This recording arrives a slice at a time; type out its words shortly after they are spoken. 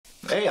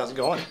Hey, how's it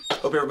going?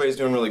 Hope everybody's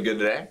doing really good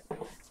today.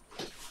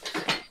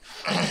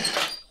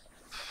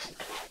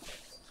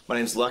 My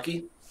name's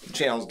Lucky. The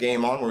channel's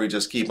Game On, where we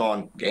just keep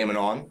on gaming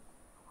on.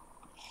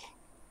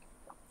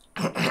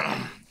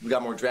 We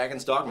got more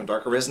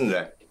DragonsDogmaDarkArisen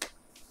today.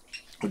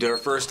 We did our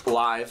first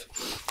live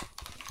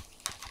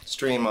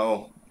stream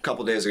a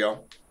couple days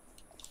ago.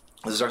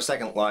 This is our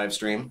second live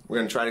stream. We're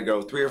going to try to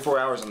go 3 or 4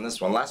 hours on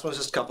this one. Last one was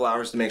just a couple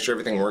hours to make sure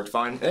everything worked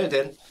fine, and it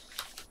did.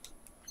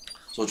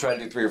 So we'll try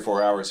to do 3 or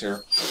 4 hours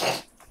here,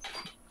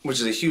 which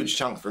is a huge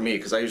chunk for me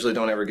because I usually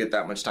don't ever get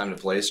that much time to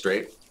play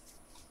straight.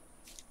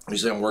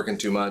 Usually I'm working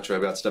too much, or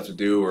I've got stuff to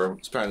do, or I'm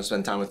trying to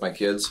spend time with my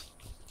kids,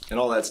 and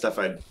all that stuff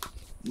I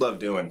love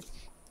doing.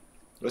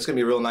 But it's going to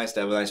be real nice to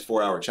have a nice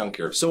 4-hour chunk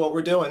here. So what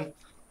we're doing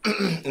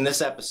in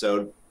this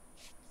episode,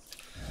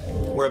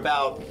 we're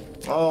about,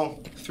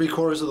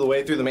 3/4 of the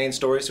way through the main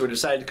story, so we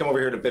decided to come over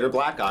here to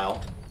Bitterblack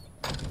Isle,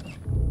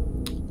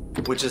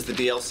 which is the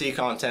DLC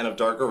content of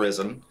Dark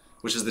Arisen,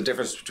 which is the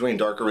difference between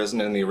Dark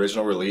Arisen and the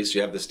original release. You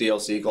have this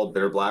DLC called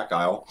Bitterblack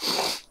Isle.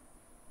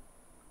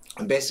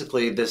 And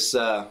basically this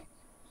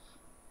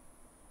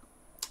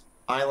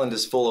island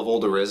is full of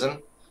old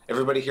Arisen.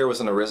 Everybody here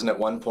was an Arisen at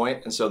one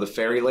point, and so the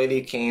fairy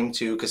lady came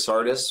to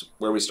Casardis,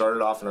 where we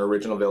started off in our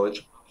original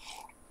village,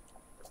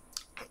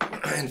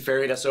 and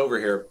ferried us over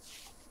here.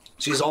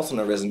 She's also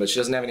an Arisen, but she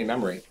doesn't have any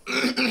memory.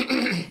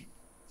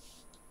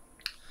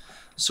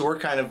 So we're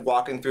kind of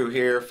walking through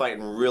here,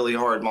 fighting really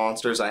hard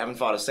monsters. I haven't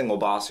fought a single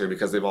boss here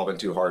because they've all been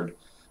too hard.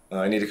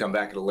 I need to come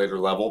back at a later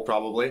level,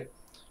 probably.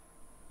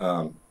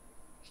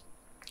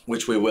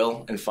 Which we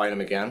will, and fight them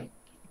again.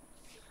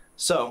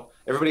 So,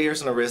 everybody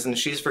here's an Arisen.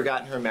 She's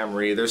forgotten her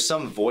memory. There's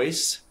some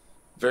voice,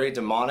 very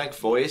demonic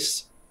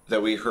voice,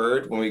 that we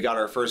heard when we got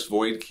our first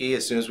Void Key.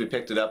 As soon as we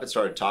picked it up, it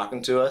started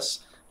talking to us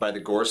by the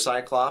Gore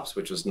Cyclops,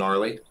 which was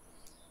gnarly.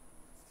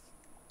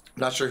 I'm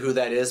not sure who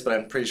that is, but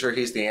I'm pretty sure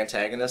he's the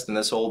antagonist in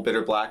this whole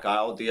Bitterblack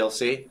Isle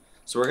DLC.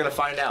 So we're going to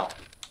find out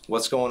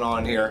what's going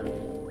on here.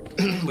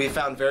 We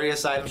found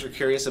various items we're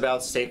curious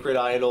about, sacred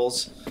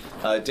idols,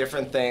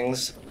 different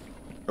things.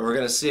 And we're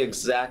going to see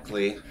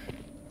exactly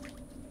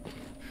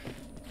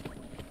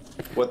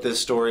what this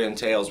story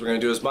entails. We're going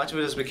to do as much of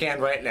it as we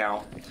can right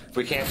now. If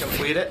we can't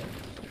complete it,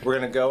 we're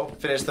going to go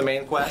finish the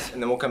main quest,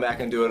 and then we'll come back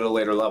and do it at a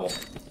later level.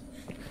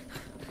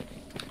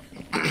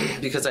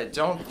 Because I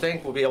don't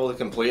think we'll be able to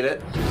complete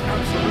it.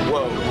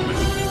 Whoa.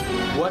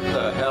 What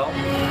the hell?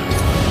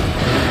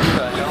 What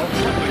the hell?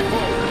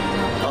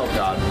 Oh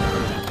god.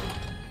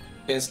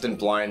 Instant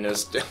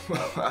blindness.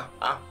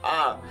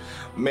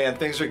 Man,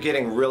 things are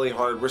getting really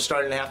hard. We're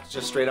starting to have to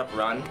just straight up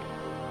run.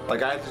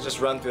 Like, I had to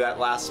just run through that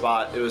last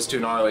spot. It was too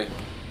gnarly.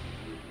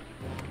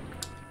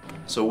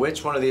 So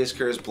which one of these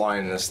cures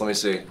blindness? Let me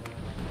see.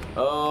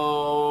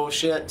 Oh,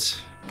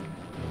 shit.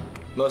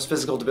 Most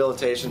physical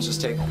debilitations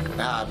just take...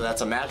 but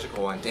that's a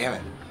magical one. Damn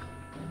it.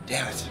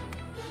 Damn it.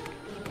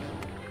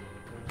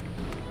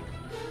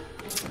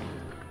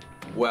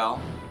 Well.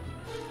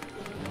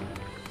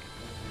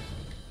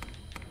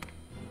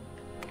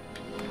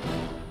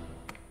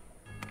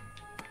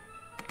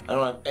 I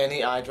don't have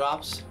any eye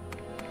drops.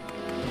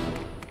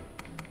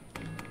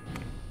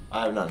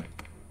 I have none.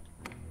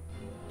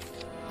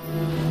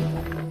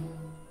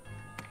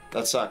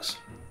 That sucks.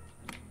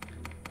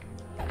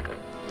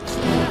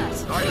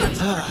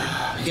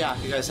 Yeah,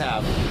 you guys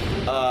have.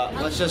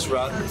 Let's just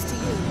run.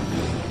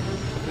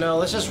 No,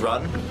 let's just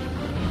run.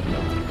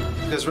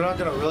 Because we're not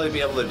going to really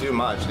be able to do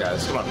much,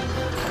 guys. Come on.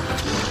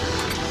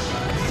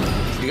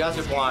 You guys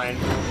are blind.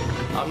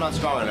 I'm not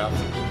strong enough.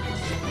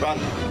 Run.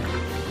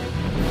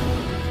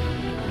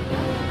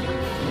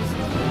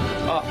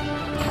 Oh.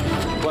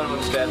 One of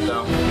them's dead,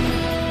 though.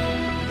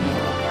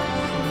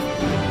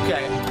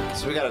 Okay,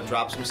 so we got to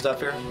drop some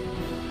stuff here.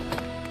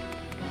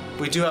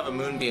 We do have a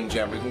moonbeam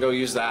gem. We can go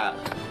use that.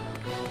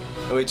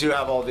 And we do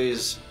have all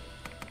these.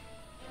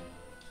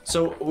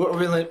 So what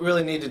we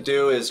really need to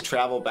do is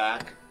travel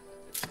back.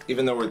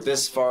 Even though we're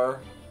this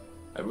far,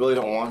 I really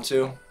don't want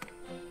to.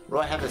 What do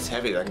I have that's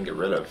heavy that I can get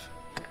rid of?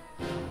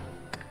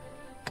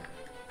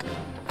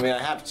 I mean,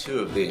 I have 2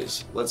 of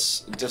these.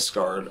 Let's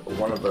discard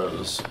one of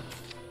those.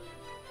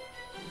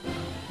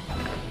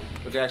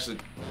 We can actually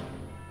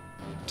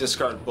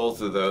discard both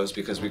of those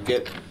because we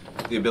get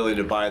the ability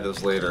to buy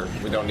those later.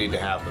 We don't need to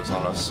have those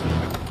on us.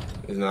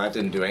 Even though that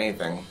didn't do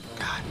anything.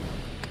 God.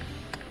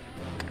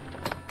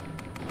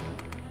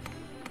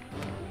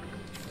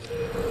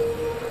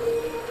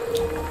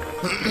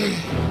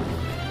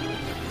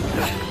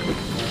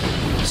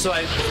 So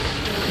I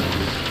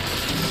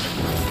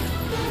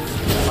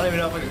don't even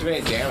know if I can do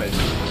any damage.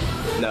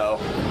 No,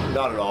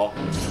 not at all.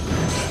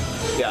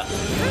 Yeah,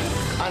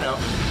 I know.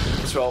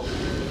 Let's roll.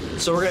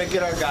 So we're gonna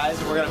get our guys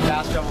and we're gonna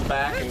fast travel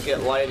back and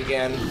get light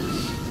again.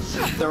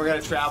 Then we're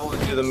gonna travel and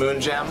do the moon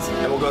gem,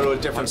 and we'll go to a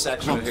different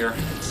section of here.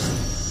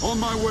 On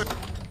my way.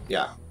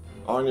 Yeah,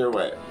 on your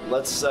way.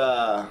 Let's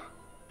I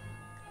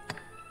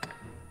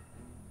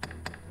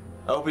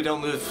hope we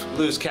don't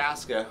lose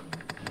Casca.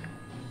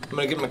 I'm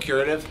gonna give him a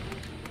curative.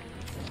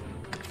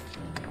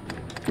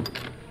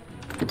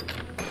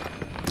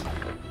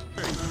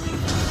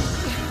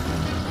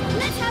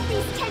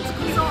 these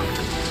tentacles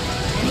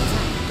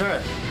off.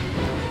 Alright.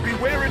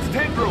 Beware its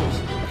tendrils!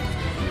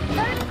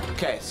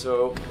 Okay,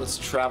 so let's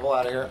travel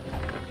out of here.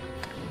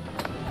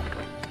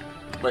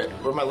 Wait,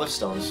 where are my lift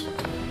stones?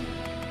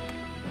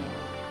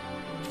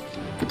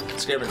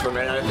 Scared me for a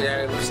minute. I don't think I had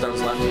any lift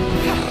stones left.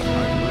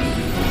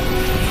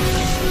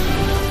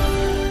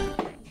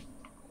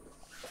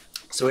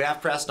 So we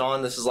have pressed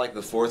on. This is like the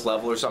 4th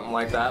level or something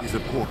like that. It's a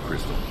port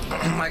crystal.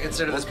 I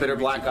consider this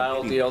Bitterblack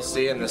Isle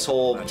DLC and this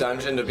whole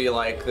dungeon to be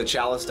like the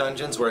Chalice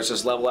dungeons, where it's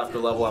just level after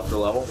level after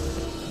level.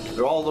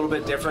 They're all a little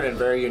bit different and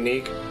very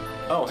unique.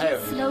 Oh, hey.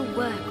 It's slow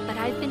work, but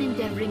I've been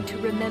endeavoring to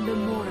remember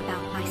more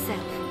about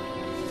myself.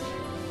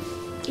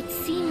 It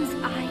seems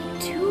I,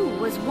 too,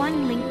 was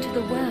one linked to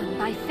the world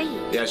by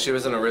fate. Yeah, she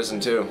was in Arisen,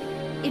 too.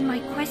 In my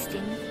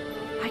questing,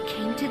 I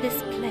came to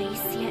this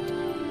place, yet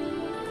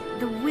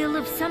the will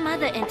of some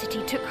other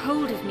entity took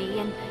hold of me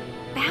and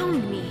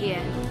bound me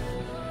here.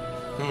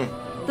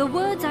 The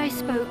words I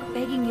spoke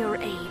begging your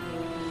aid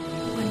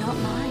were not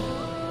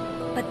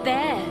mine, but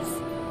theirs.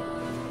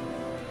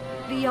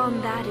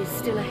 Beyond that is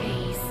still a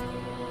haze.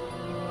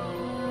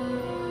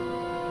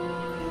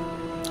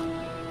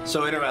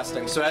 So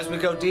interesting. So as we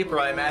go deeper,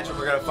 I imagine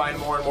we're going to find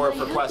more and more of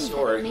her quest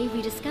story. I may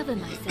rediscover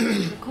myself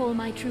and recall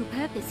my true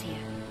purpose here.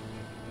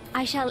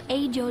 I shall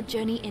aid your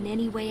journey in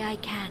any way I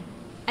can,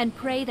 and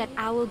pray that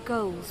our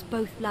goals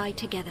both lie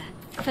together.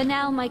 For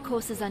now, my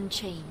course is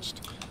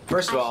unchanged.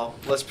 First of all,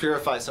 let's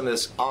purify some of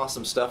this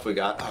awesome stuff we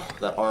got. Oh,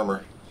 that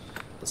armor.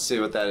 Let's see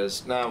what that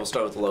is. Nah, we'll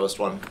start with the lowest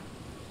one.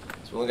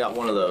 So we only got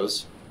one of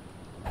those.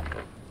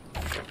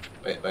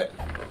 Wait.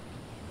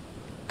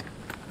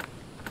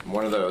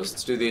 One of those.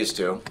 Let's do these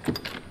two.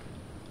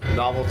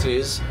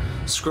 Novelties.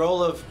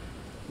 Scroll of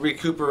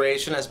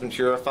Recuperation has been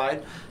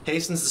purified.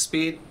 Hastens the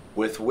speed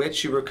with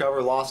which you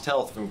recover lost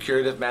health from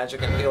curative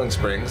magic and healing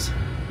springs.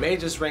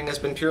 Mage's Ring has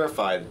been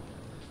purified.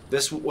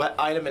 This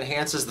item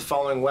enhances the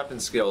following weapon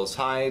skills: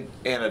 high,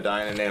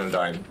 anodyne, and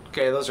anodyne.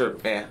 Okay, those are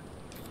eh.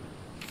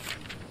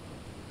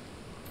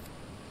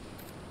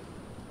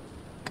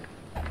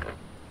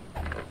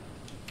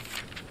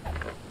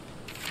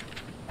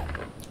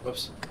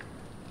 Whoops.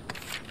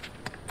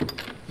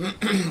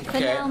 For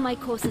now, my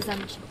course is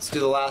unchanged. Let's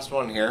do the last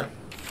one here.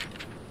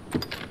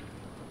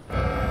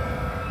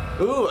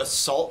 Ooh,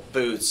 assault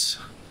boots.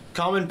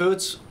 Common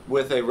boots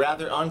with a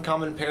rather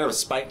uncommon pair of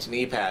spiked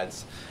knee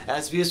pads.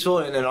 As useful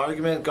in an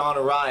argument gone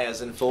awry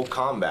as in full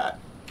combat.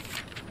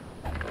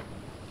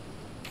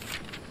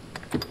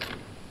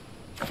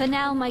 For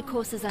now, my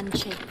course is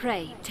unchanged.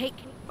 Pray, take...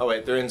 Oh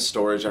wait, they're in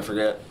storage, I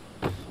forget.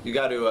 You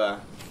got to,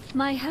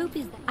 My hope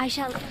is I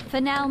shall...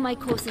 For now, my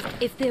course is...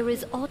 If there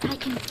is aught I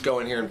can... go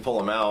in here and pull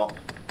them out.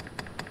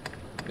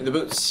 In the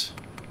boots.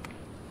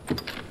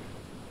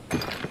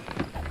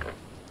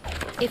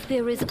 If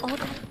there is aught...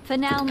 For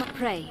now,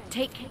 pray,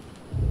 take...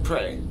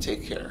 Pray,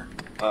 take care.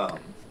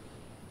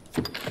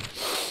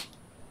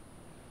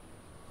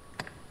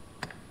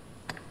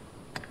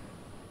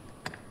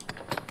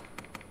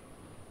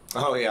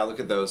 Oh yeah, look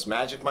at those.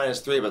 Magic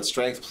 -3, but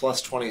strength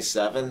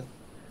 +27.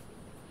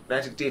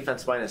 Magic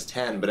defense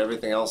 -10, but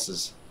everything else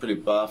is pretty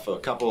buff. A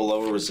couple of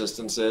lower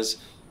resistances.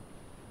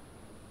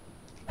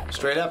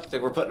 Straight up, I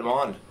think we're putting them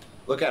on.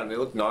 Look at them, they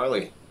look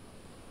gnarly.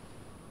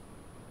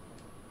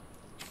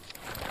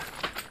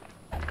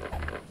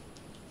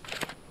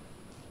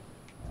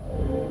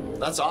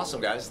 That's awesome,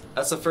 guys.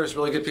 That's the first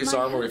really good piece of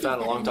armor we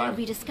found in a long time.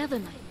 Rediscover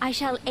my... I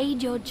shall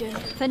aid your journey.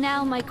 For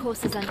now, my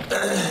course is unchanged.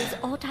 There is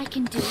aught I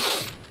can do.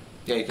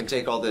 Yeah, you can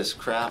take all this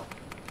crap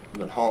I've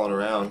been hauling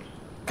around.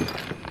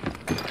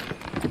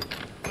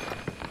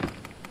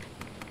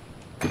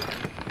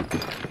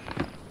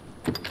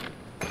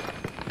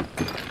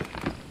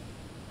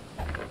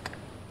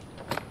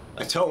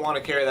 I don't want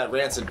to carry that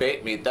rancid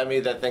bait meat. That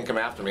made that thing come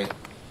after me.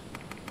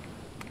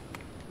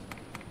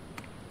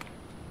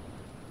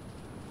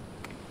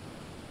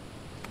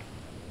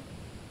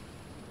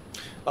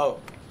 Oh,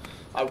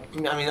 I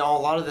mean, a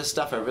lot of this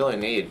stuff I really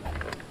need.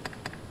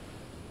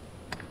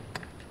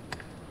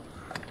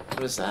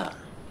 What is that?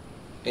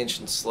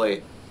 Ancient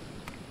slate.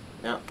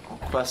 Yeah, all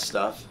quest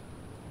stuff.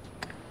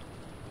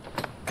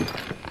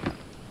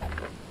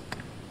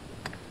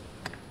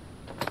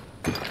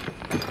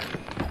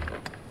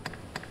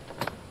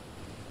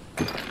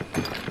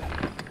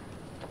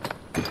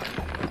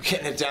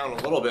 Getting it down a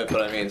little bit,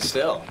 but I mean,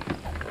 still.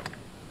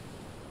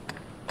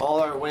 All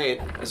our weight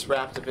is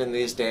wrapped up in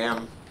these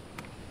damn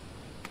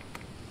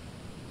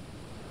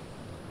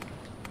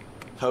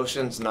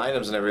potions and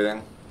items and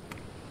everything.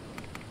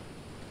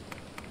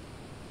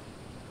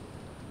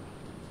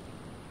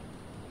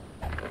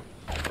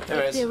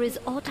 Anyways. If there is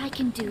aught I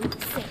can do,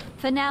 say.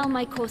 For now,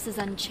 my course is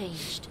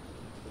unchanged.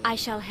 I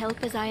shall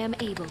help as I am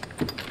able.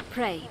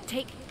 Pray,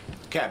 take...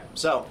 Okay,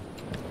 so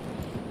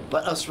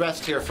let us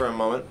rest here for a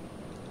moment.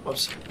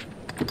 Whoops.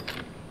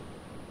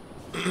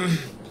 Then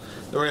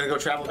we're gonna go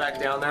travel back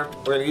down there.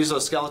 We're gonna use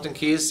those skeleton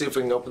keys, see if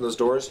we can open those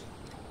doors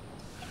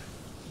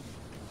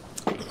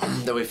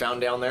that we found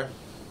down there.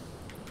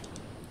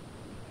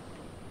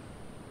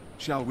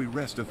 Shall we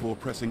rest before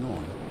pressing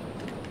on?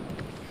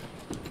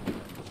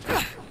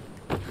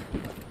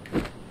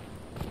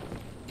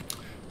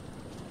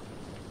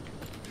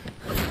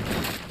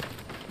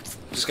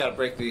 just gotta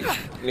break the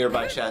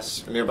nearby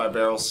chests, nearby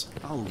barrels.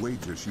 I'll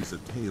wager she's a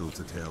tale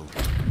to tell.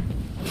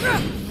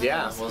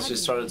 Yeah, well, she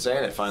started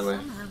saying it finally.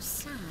 Somehow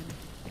sad.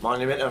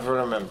 Monument of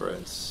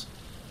Remembrance.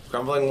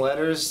 Crumbling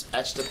letters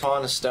etched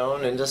upon a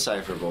stone,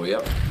 indecipherable.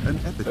 Yep. An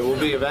epic. It will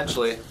be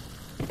eventually.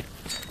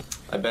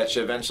 I bet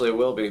you eventually it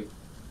will be.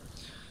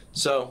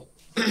 So,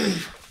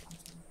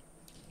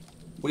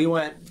 we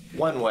went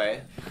one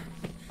way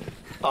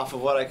off of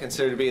what I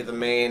consider to be the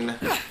main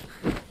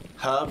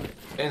hub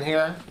in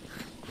here.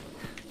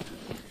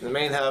 The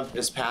main hub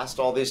is past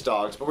all these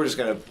dogs, but we're just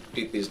gonna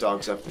beat these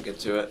dogs up and get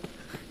to it.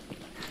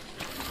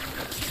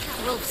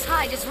 That wolf's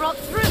hide is rot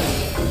through.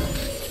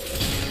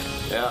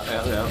 Yeah.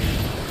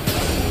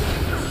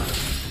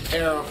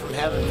 Arrow from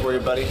heaven for you,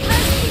 buddy.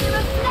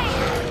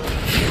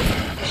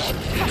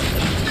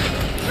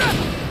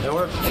 And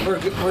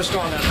we're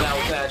strong enough now.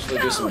 We can actually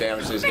do some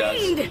damage to these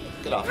guys.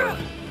 Get off her.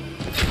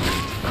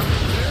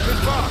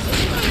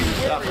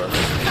 Get off her.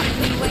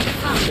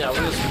 Yeah,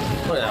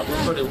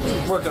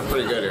 we're working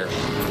pretty good here.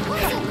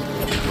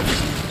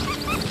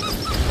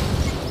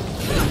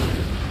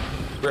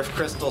 Rift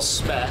Crystal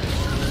Spec.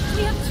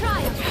 We have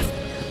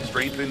triumphed.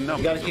 Strength in You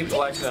numbers. gotta keep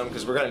collecting them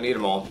because we're gonna need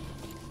them all.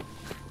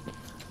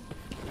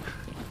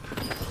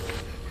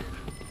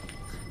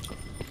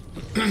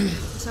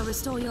 So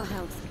restore your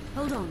health.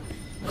 Hold on.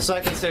 So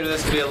I consider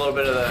this to be a little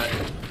bit of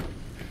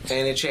the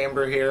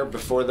antechamber here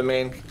before the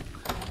main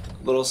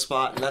little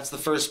spot, and that's the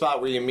first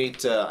spot where you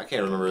meet, I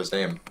can't remember his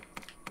name.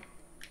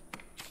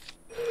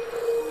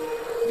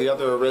 The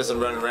other Arisen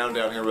running around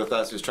down here with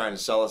us who's trying to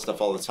sell us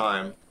stuff all the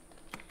time.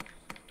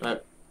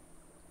 Right.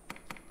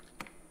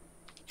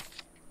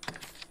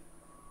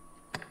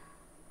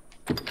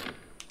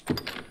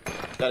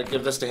 Gotta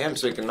give this to him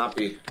so he can not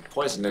be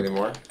poisoned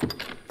anymore.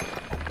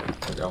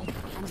 There we go.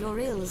 And your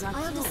eels are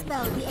I'll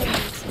dispel the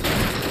enemies.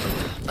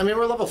 I mean,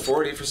 we're level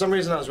 40. For some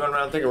reason, I was running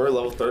around thinking we're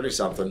level 30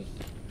 something.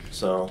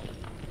 So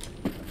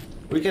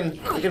we can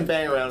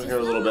bang around here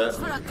a little bit.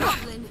 for a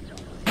goblin.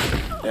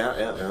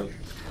 Yeah.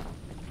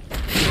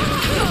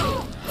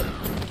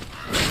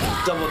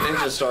 Double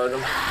ninja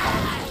stardom.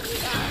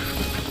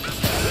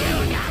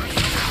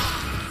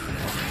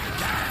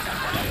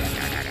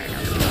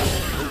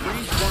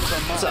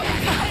 What's up?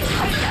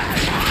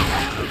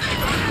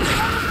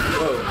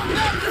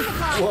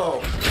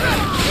 Whoa.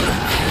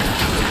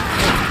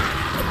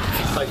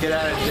 Like, get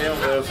out of jail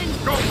move.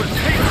 Goblins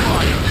hate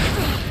fire.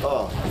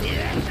 Oh.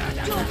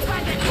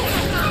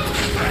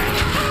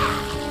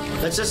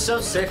 That's just so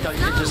sick how you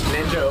can just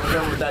ninja over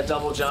him with that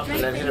double jump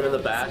and then hit him in the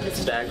back and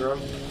stagger him.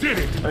 Did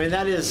it. I mean,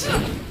 that is,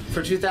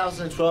 for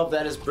 2012,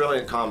 that is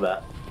brilliant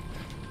combat.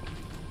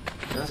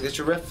 Let's get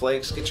your rift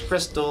flakes, get your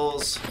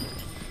crystals,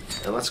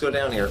 and let's go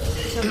down here.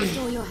 So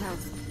restore your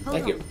health. Hold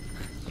Thank on. you.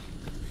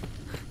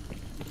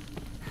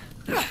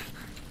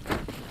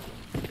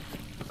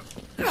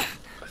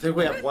 I think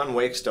we have one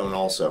wake stone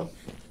also.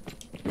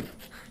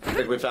 I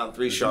think we found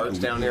 3 shards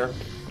down here.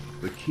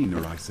 The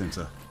keener I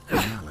censor,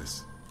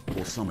 malice,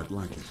 or summit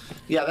like it.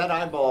 Yeah, that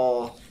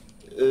eyeball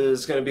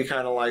is going to be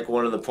kind of like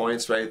one of the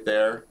points right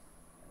there.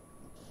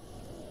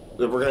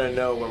 That we're going to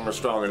know when we're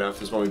strong enough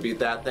is when we beat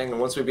that thing.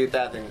 And once we beat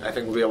that thing, I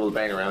think we'll be able to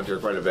bang around here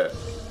quite a bit.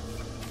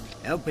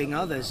 Helping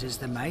others is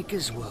the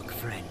Maker's work,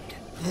 friend.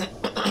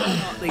 Why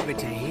not leave it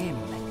to him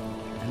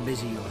and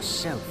busy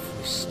yourself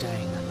with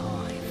staying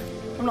alive?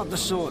 I'm not the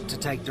sort to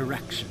take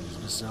directions,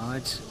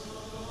 besides.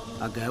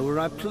 I go where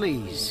I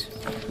please.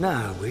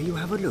 Now, will you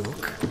have a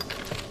look?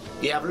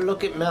 Yeah, have a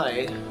look at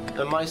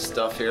my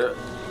stuff here.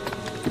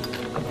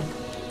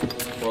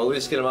 Well, at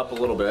least get them up a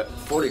little bit.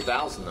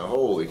 40,000 though,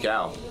 holy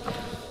cow.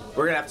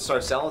 We're gonna have to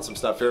start selling some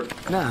stuff here.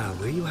 Now,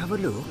 will you have a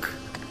look?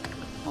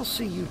 I'll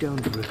see you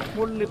don't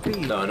what'll it be?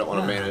 No, I don't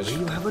want to Now, manage.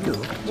 Will you have a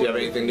look? Do you have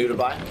anything new to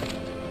buy?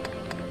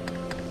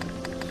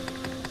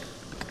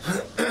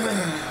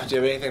 Do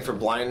you have anything for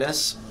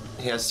blindness?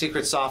 He has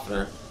secret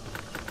softener.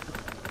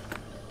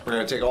 We're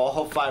gonna take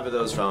all 5 of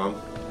those from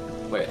him.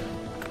 Wait.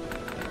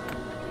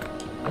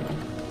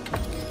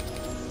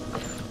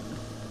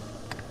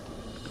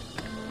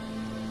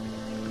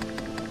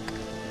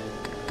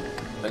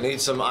 I need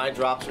some eye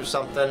drops or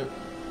something.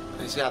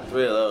 He's got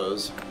 3 of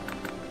those.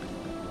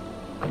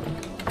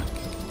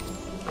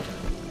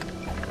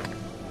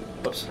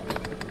 Whoops.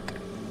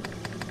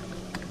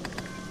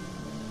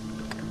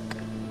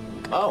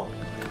 Oh.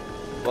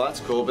 Well, that's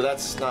cool, but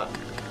that's not...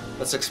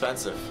 That's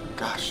expensive.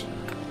 Gosh.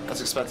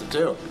 That's expensive,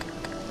 too.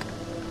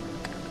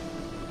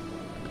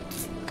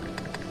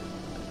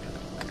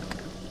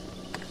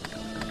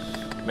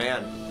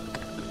 Man.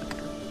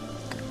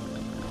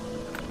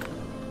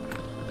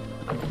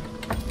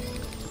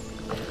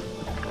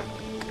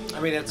 I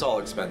mean, it's all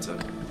expensive.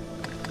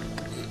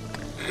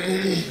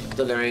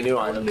 Don't have any new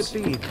What'll items.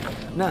 it be?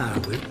 Now,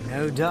 with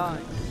no die.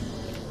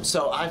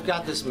 So I've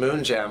got this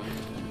moon gem,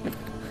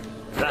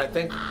 and I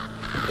think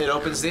it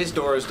opens these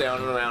doors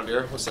down and around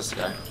here. What's this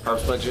guy? Harp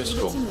Spud Juice? Give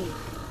it Cool. to me.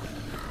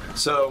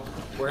 So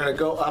we're gonna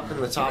go up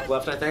in the top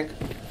left, I think,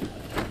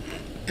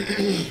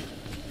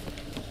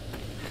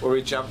 where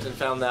we jumped and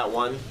found that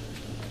one.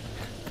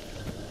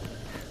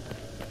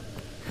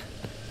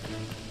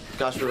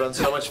 Gosh, we run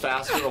so much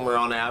faster when we're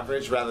on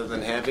average rather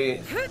than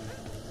heavy.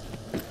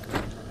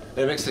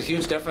 It makes a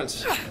huge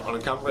difference on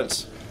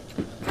encumbrance.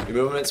 Your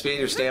movement speed,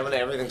 your stamina,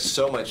 everything's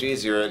so much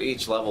easier at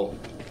each level.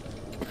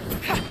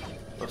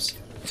 Oops.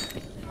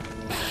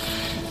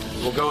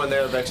 We'll go in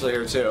there eventually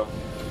here too.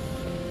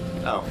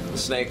 Oh, the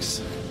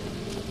snakes.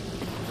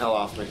 Hell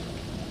off me.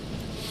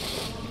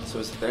 So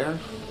is it there?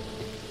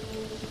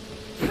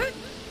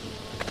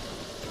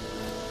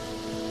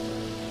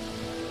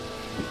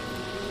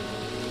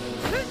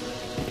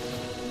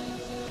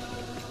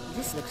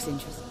 This looks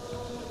interesting.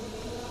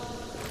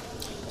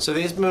 So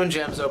these moon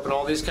gems open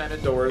all these kind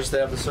of doors. They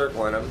have a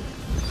circle in them.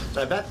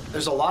 I bet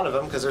there's a lot of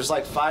them because there's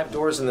like 5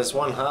 doors in this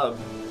one hub.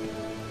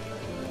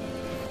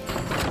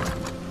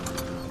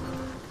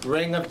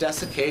 Ring of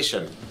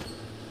Desiccation.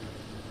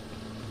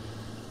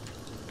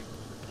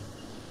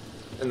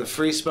 And the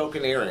Free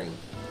Spoken Earring.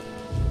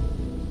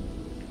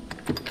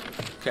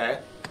 Okay.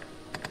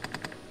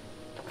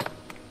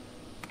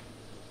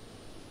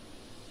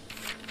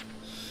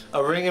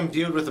 A ring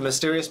imbued with a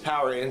mysterious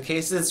power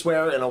encases its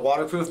wearer in a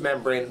waterproof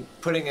membrane,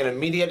 putting an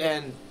immediate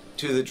end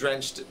to the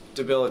drenched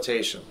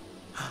debilitation.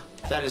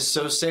 That is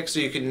so sick,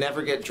 so you can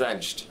never get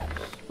drenched.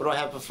 What do I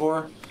have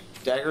before?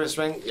 Daggerous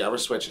ring? Yeah, we're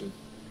switching.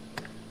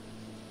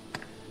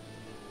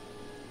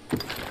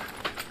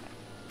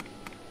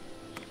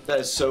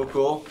 That is so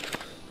cool.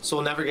 So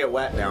we'll never get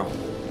wet now.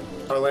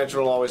 Our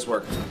lantern will always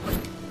work.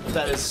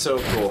 That is so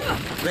cool.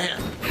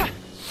 Man.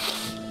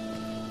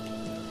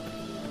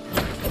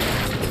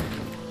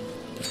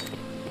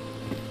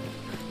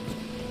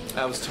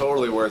 That was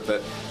totally worth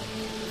it.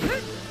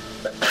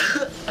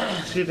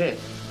 Excuse me.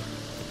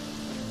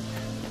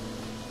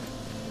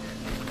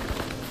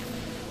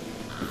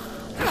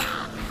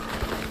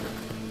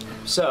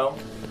 So,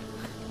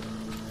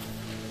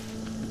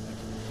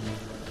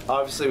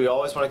 obviously we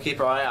always want to keep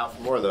our eye out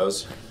for more of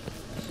those.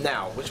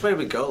 Now, which way did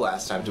we go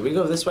last time? Did we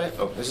go this way?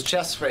 Oh, there's a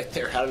chest right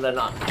there. How did I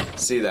not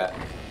see that?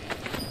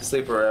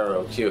 Sleeper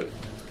arrow, cute.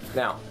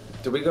 Now,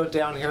 did we go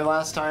down here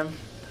last time?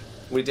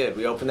 We did.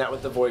 We opened that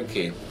with the void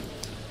key.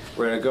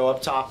 We're going to go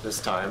up top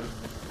this time.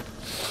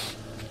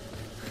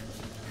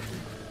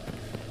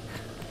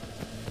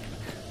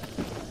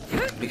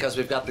 Because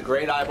we've got the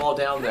great eyeball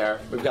down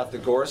there. We've got the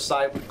gore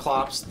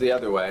cyclops the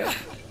other way.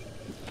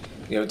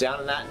 You know,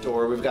 down in that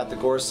door, we've got the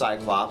gore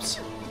cyclops.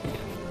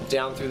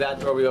 Down through that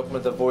door we open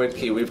with the void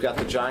key. We've got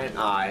the giant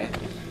eye.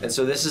 And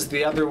so this is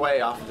the other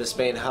way off of this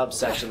main hub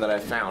section that I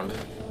found.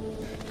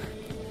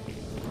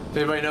 If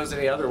anybody knows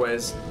any other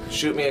ways,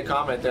 shoot me a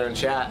comment there in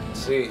chat.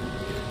 See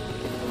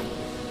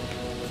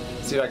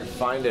if I can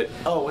find it.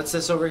 Oh, what's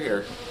this over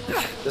here?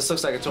 This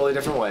looks like a totally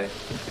different way.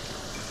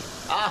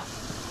 Ah!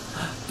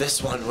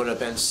 This one would have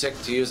been sick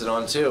to use it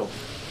on too.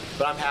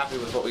 But I'm happy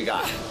with what we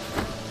got.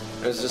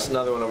 There's just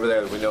another one over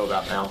there that we know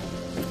about now.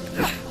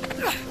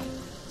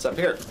 It's up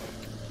here.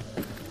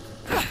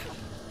 I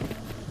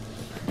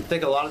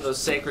think a lot of those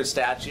sacred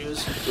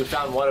statues, we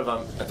found one of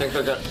them. I think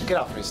they're gonna, get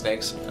off me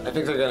snakes. I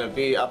think they're gonna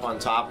be up on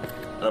top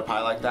on a pie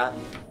like that.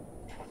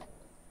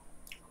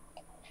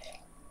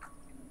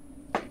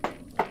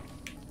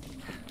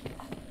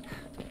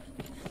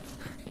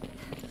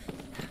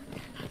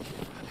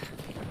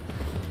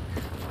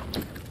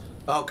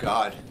 Oh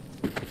God.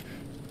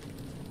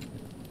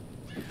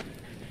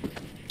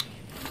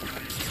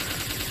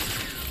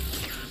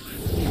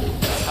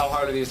 How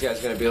hard are these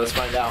guys gonna be? Let's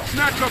find out.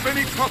 Snatch up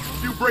any pups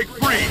you break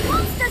free!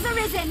 Monsters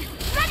arisen!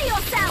 Ready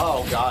yourself!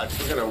 Oh God,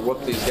 we're gonna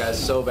whoop these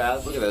guys so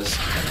bad. Look at this.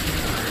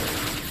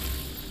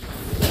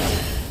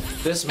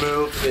 This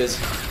move is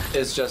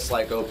just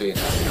like OP. You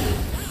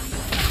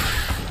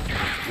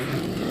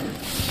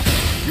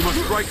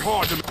must strike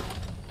hard to...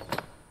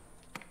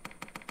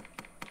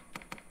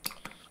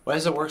 Why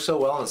does it work so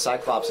well in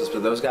Cyclopses,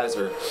 but those guys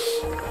are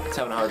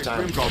having a hard time?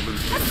 Grim goblins.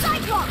 A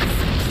Cyclops!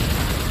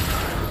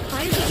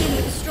 I begin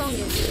with the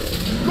strongest.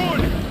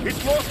 Good!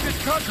 It's lost its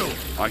cudgel!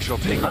 I shall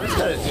take I'm just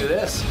gonna do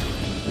this.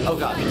 Oh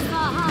God. It's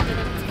far harder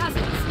than its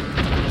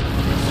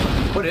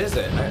cousins. What is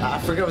it? I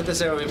forget what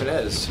this arrow even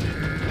is.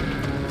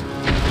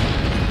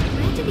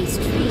 Where do these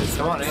trees...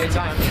 Come on,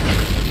 anytime.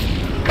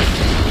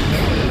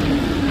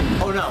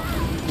 Oh no.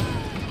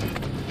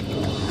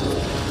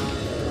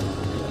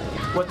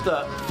 What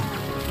the?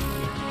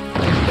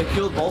 They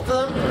killed both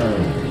of them?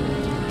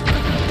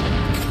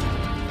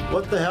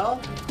 What the hell?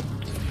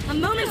 A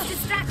moment's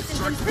distraction can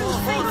Strike prove more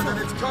harder fatal.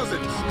 than its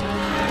cousins!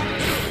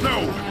 No!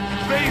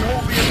 They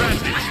hold the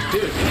advantage!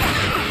 Dude.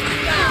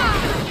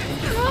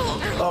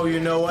 Oh, you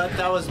know what?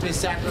 That was me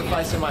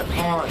sacrificing my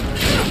pawn.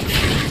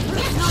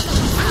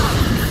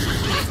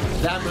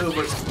 That move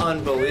was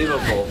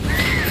unbelievable.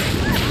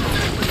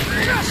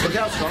 Look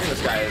how strong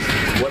this guy is.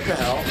 What the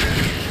hell?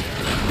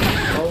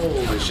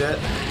 Holy shit.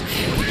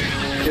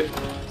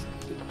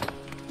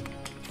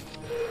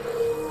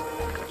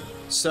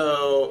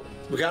 So,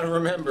 we gotta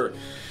remember,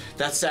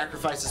 that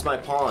sacrifices my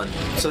pawn.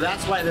 So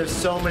that's why there's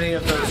so many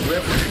of those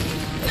rift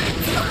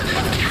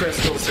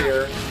crystals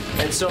here,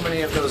 and so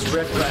many of those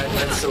rift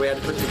fragments that we had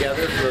to put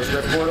together for those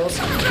rift portals.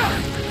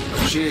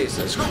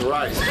 Jesus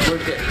Christ, we're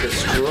getting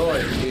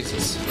destroyed.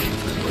 Jesus.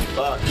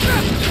 Fuck.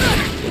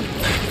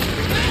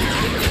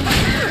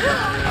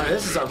 I mean,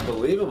 this is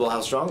unbelievable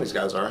how strong these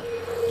guys are.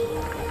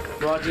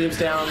 Raw team's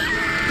down.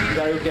 We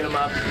gotta go get them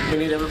up. We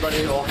need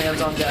everybody, all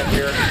hands on deck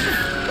here.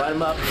 Light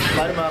them up.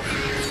 Light them up.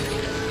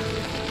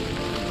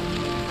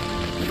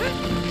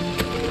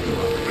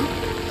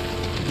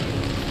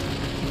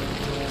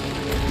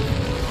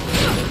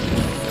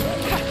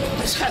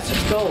 These guys are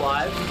still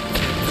alive.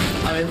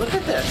 I mean, look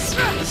at this.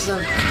 This is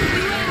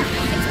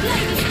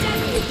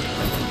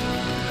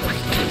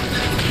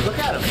look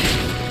at them.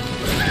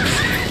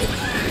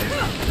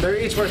 They're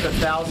each worth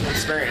 1,000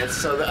 experience,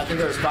 so I think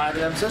there's 5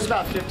 of them. So there's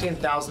about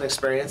 15,000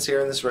 experience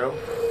here in this room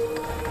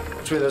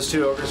between those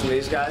 2 ogres and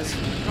these guys.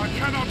 I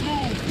cannot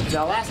move.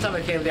 Now, last time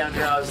I came down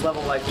here, I was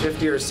level like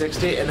 50 or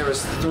 60, and there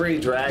was 3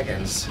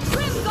 dragons.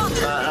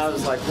 I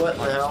was like, what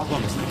the hell?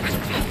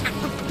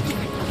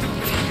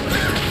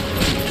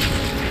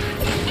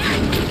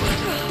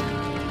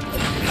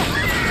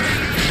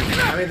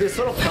 I mean, these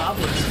little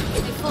goblins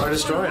are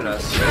destroying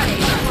us.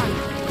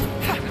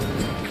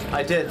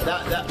 I did.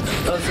 That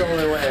was the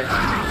only way.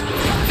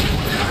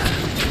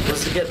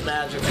 Was to get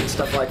magic and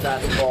stuff like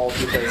that involved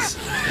because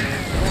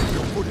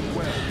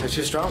they're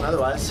too strong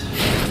otherwise.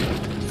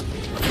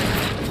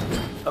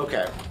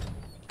 Okay.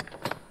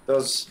 That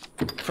was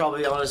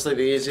probably honestly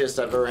the easiest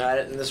I've ever had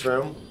it in this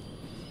room.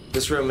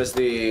 This room is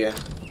the,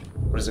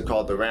 what is it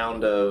called? The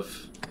round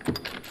of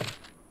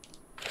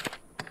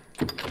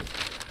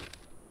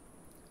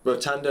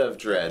Rotunda of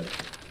Dread.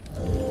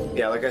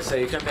 Yeah, like I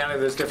say, you come down here,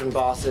 there's different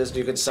bosses, and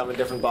you can summon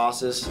different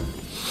bosses.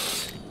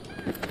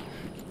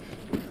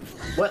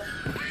 What?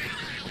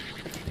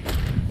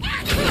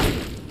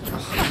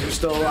 You're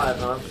still alive,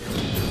 huh?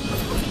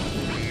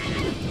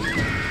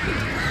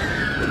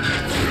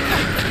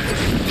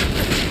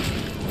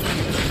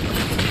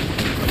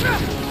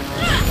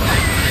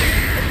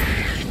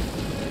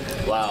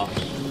 Wow.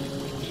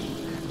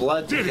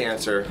 Blood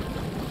cancer.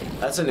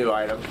 That's a new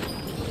item.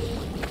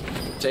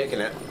 Taking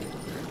it.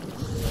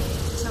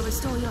 So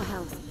restore your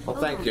health. Well,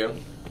 thank you.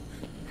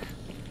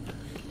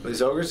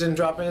 These ogres didn't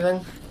drop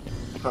anything?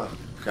 Huh,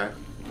 okay.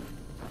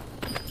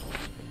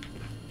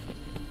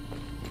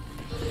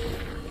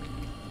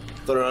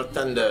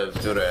 Thunder,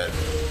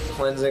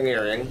 cleansing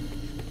earring.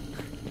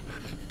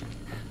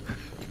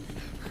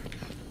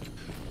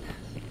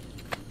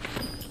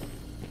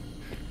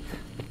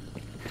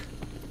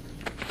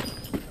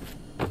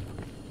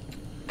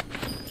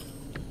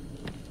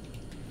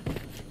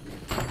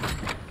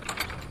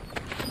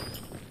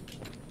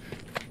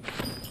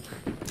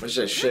 There's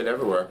just shit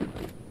everywhere.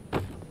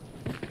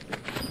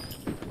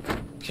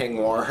 King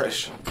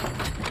Warish.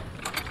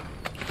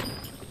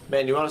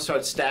 Man, you want to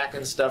start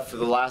stacking stuff for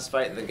the last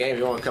fight in the game,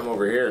 you want to come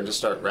over here and just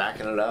start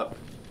racking it up.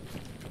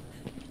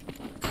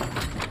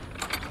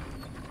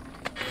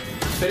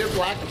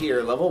 Bitterblack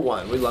gear, level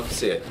 1. We'd love to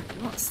see it.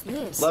 What's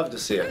this? Love to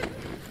see it.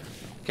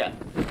 Okay.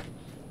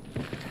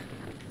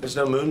 There's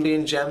no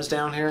moonbeam gems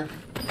down here?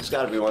 There's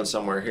got to be one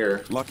somewhere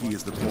here. Lucky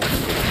is the portal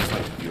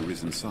sight of the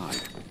Arisen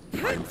side.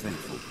 I am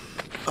thankful.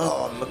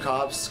 Oh,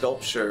 macabre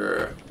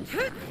sculpture.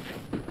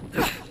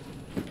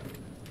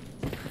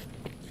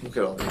 Look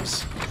at all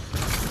these.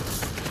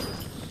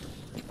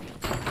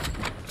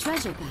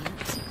 Treasure,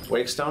 perhaps?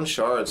 Wakestone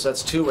shards.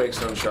 That's 2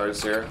 Wakestone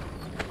shards here.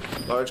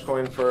 Large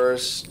coin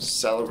purse,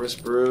 Celebrus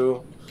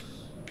brew.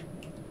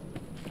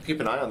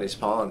 Keep an eye on these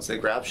pawns. They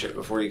grab shit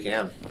before you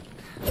can.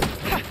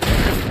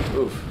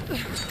 Oof.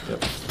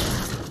 Yep.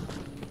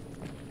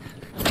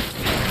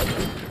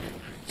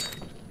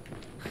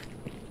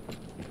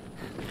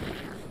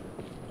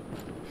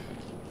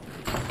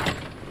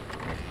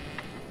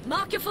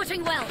 Mark your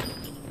footing well.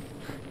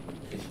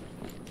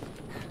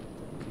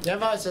 Your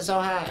voice is so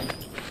high.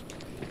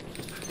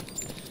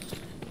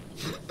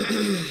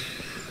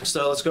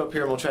 So let's go up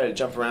here and we'll try to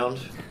jump around.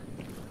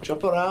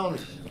 Jump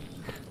around.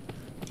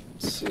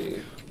 Let's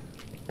see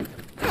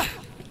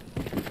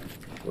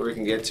where we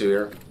can get to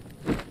here.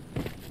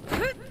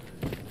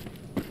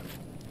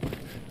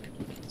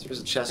 So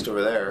there's a chest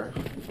over there.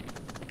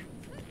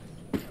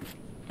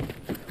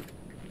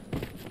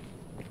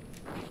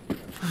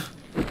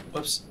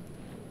 Whoops.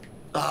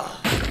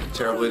 Ah,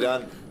 terribly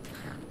done.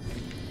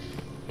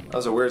 That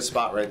was a weird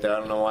spot right there. I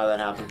don't know why that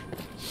happened.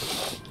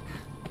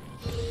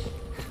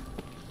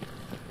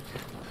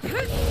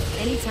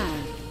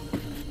 Anytime.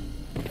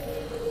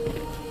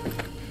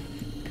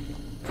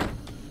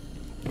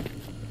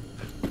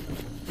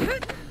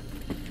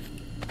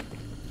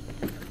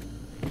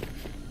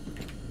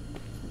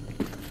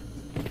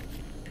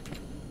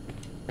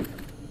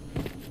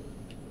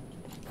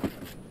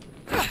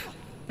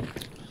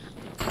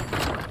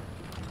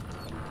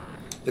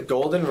 The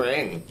golden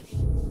ring.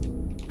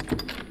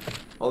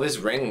 All these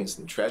rings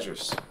and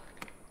treasures.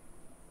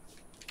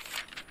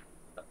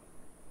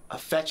 A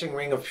fetching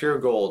ring of pure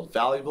gold,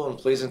 valuable and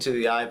pleasing to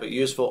the eye, but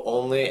useful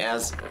only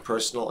as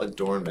personal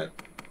adornment.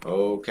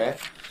 Okay.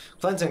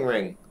 Cleansing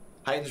ring,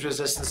 heightens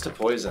resistance to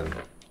poison.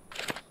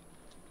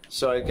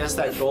 So I guess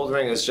that gold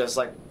ring is just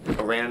like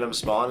a random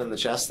spawn in the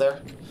chest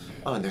there.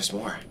 Oh, and there's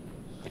more.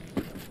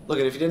 Look,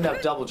 if you didn't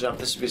have double jump,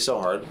 this would be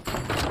so hard.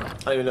 I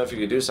don't even know if you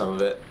could do some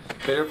of it.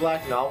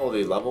 Bitterblack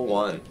Novelty, level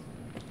 1.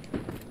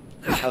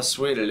 How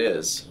sweet it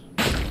is.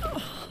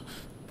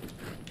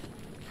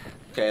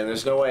 Okay, and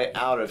there's no way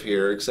out of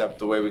here except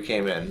the way we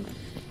came in.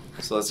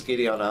 So let's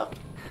giddy on up.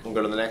 We'll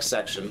go to the next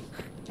section.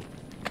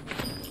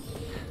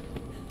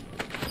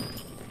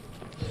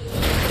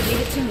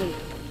 Leave it to me.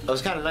 That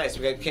was kind of nice.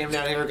 We came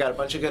down here, got a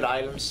bunch of good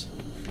items.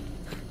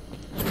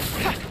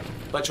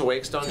 Bunch of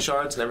wakestone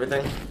shards and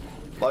everything.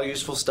 A lot of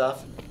useful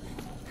stuff.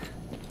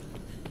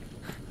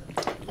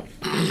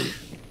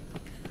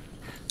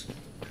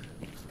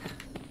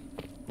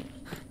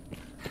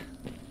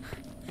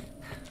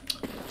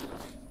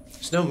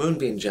 There's no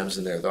moonbeam gems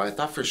in there, though. I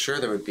thought for sure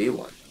there would be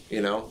one,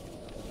 you know?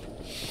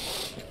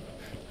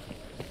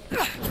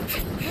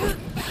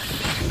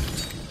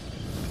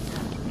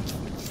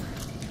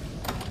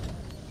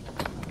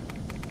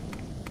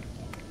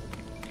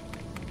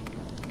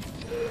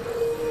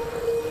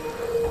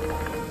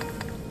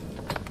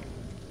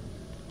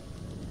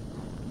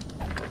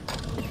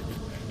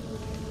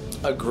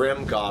 A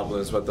grim goblin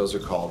is what those are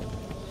called.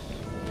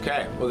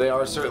 Okay, well they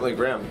are certainly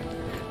grim.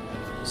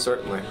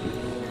 Certainly.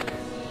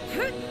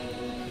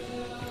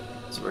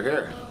 So we're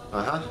here.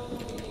 Uh-huh.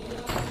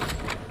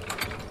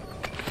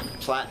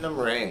 Platinum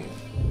ring.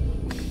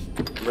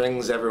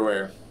 Rings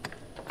everywhere.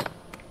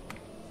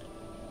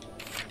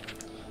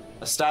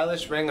 A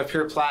stylish ring of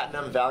pure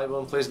platinum, valuable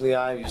and pleasing to the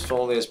eye,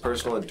 useful only as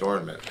personal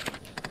adornment.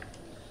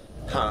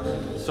 Huh.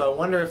 So I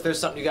wonder if there's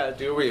something you gotta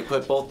do where you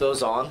put both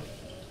those on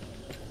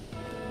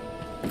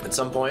at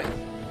some point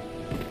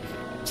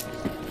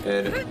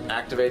and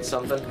activate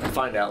something.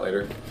 Find out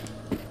later.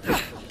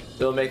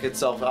 It'll make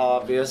itself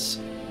obvious.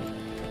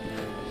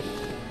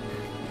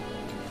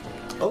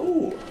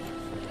 Oh!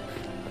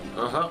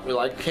 Uh-huh, we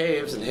like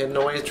caves and hidden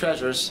away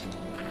treasures.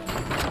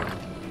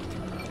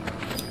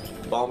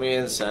 Balmy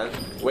incense.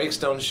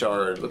 Wakestone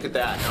shard. Look at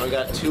that. Now we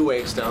got 2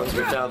 wakestones.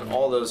 We found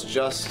all those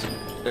just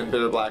in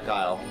Bitterblack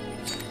Isle.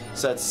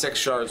 So that's 6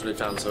 shards we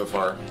found so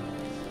far.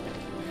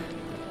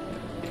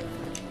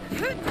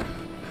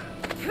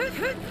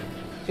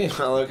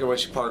 Look at what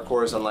she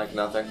parkours on like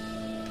nothing.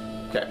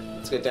 Okay,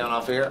 let's get down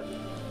off of here.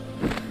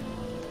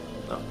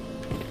 No.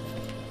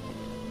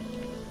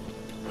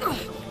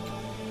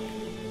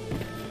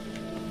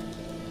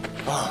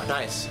 Oh,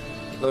 nice.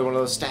 Another one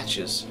of those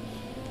statues.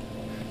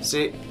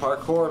 See,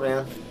 parkour,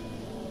 man.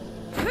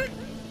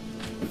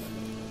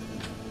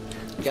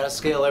 You gotta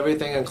scale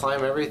everything and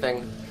climb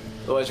everything.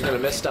 Otherwise you're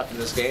gonna miss stuff in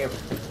this game.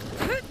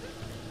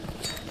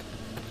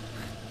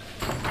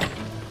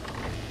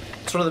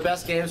 It's one of the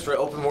best games for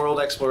open world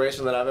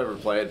exploration that I've ever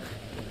played.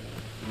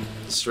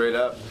 Straight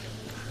up.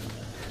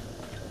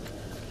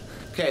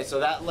 Okay, so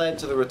that led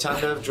to the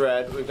Rotunda of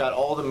Dread. We've got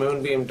all the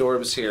moonbeam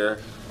orbs here.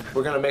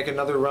 We're gonna make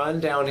another run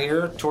down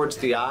here towards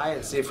the eye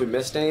and see if we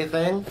missed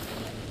anything.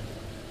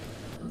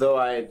 Though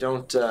I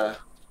don't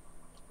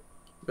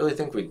really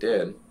think we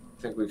did.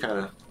 I think we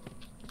kind of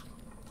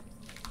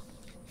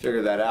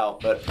figured that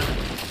out, but